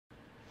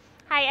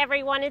Hi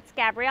everyone, it's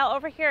Gabrielle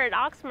over here at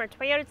Oxmoor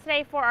Toyota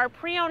today for our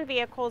pre-owned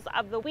vehicles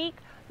of the week.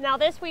 Now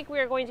this week we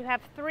are going to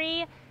have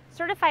 3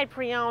 certified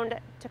pre-owned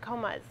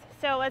Tacomas.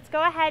 So let's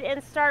go ahead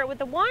and start with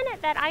the one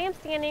that I am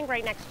standing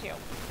right next to.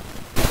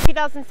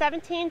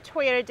 2017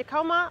 Toyota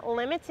Tacoma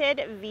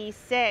Limited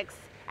V6.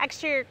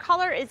 Exterior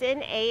color is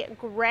in a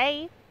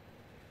gray.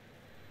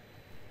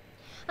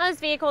 Now this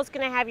vehicle is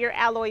going to have your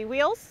alloy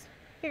wheels.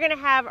 You're going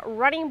to have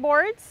running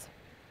boards.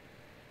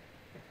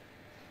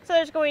 So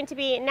there's going to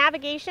be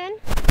navigation,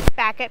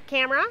 backup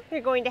camera,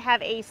 you're going to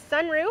have a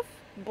sunroof,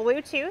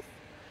 Bluetooth,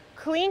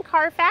 clean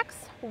Carfax,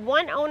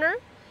 1 owner,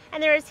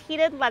 and there is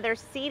heated leather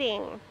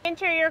seating.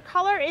 Interior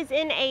color is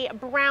in a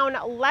brown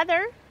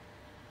leather.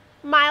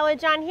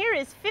 Mileage on here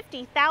is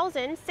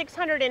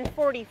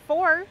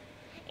 50,644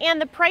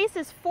 and the price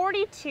is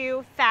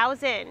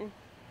 $42,000. Your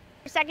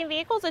second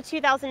vehicle is a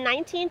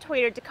 2019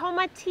 Toyota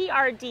Tacoma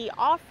TRD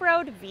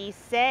Off-Road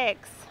V6.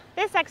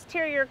 This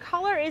exterior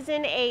color is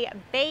in a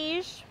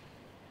beige.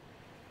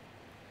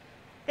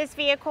 This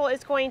vehicle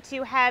is going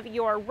to have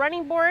your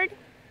running board.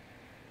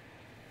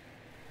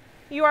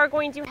 You are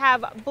going to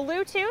have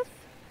Bluetooth.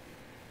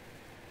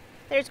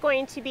 There's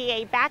going to be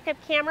a backup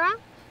camera.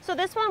 So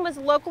this one was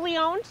locally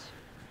owned.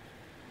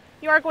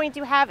 You are going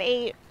to have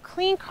a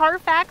clean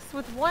Carfax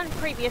with 1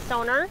 previous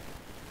owner.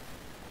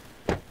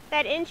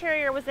 That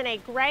interior was in a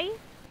gray.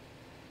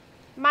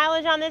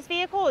 Mileage on this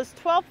vehicle is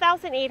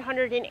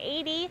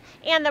 12,880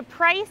 and the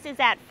price is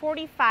at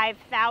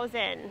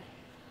 $45,000.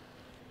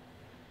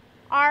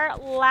 Our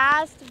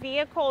last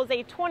vehicle is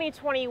a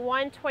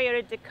 2021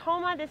 Toyota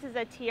Tacoma. This is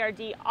a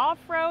TRD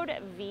Off-Road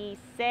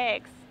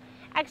V6.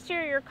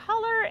 Exterior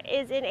color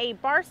is in a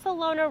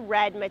Barcelona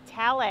red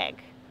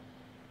metallic.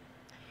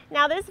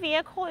 Now this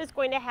vehicle is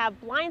going to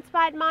have blind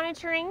spot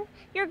monitoring.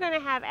 You're going to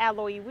have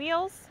alloy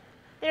wheels.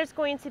 There's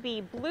going to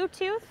be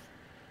Bluetooth,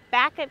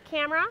 backup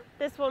camera.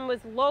 This one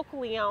was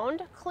locally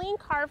owned. Clean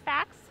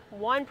Carfax,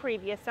 1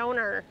 previous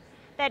owner.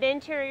 That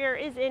interior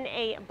is in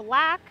a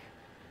black.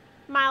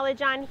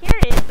 Mileage on here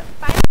is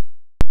 5.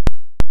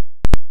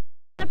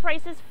 The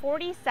price is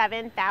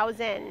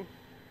 $47,000.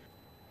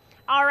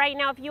 All right,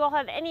 now if you all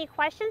have any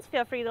questions,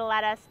 feel free to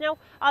let us know.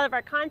 All of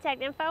our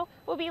contact info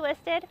will be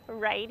listed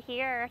right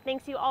here.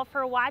 Thanks you all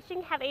for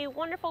watching. Have a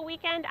wonderful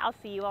weekend. I'll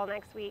see you all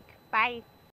next week. Bye.